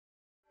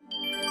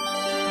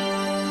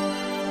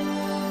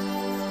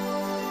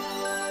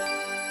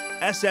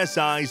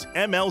SSI's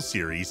ML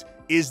series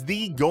is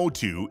the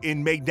go-to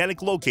in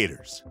magnetic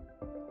locators.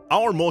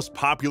 Our most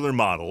popular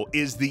model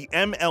is the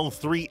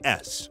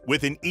ML3S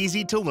with an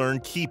easy-to-learn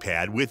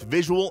keypad with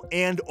visual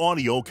and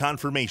audio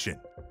confirmation.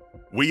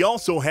 We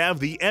also have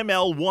the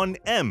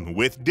ML1M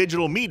with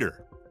digital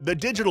meter. The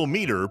digital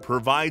meter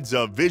provides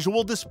a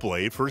visual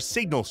display for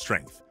signal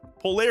strength,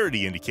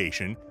 polarity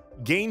indication,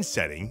 gain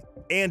setting,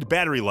 and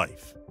battery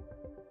life.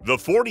 The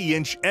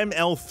 40-inch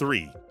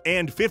ML3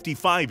 and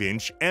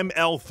 55-inch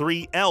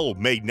ML3L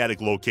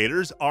magnetic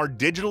locators are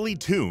digitally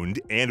tuned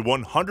and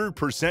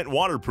 100%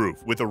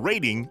 waterproof with a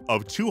rating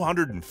of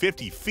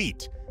 250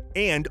 feet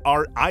and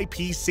are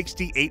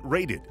IP68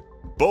 rated,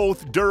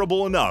 both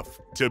durable enough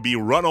to be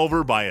run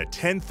over by a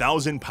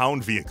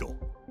 10,000-pound vehicle.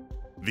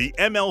 The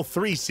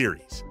ML3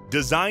 series,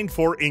 designed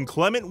for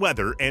inclement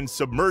weather and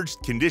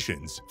submerged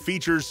conditions,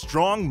 features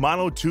strong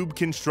monotube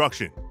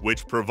construction,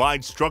 which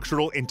provides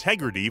structural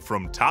integrity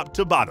from top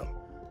to bottom.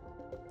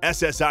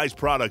 SSI's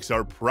products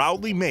are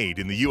proudly made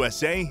in the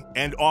USA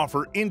and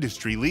offer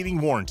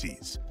industry-leading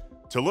warranties.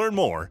 To learn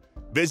more,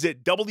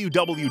 visit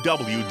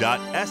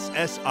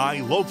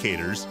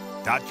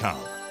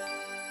www.ssilocators.com.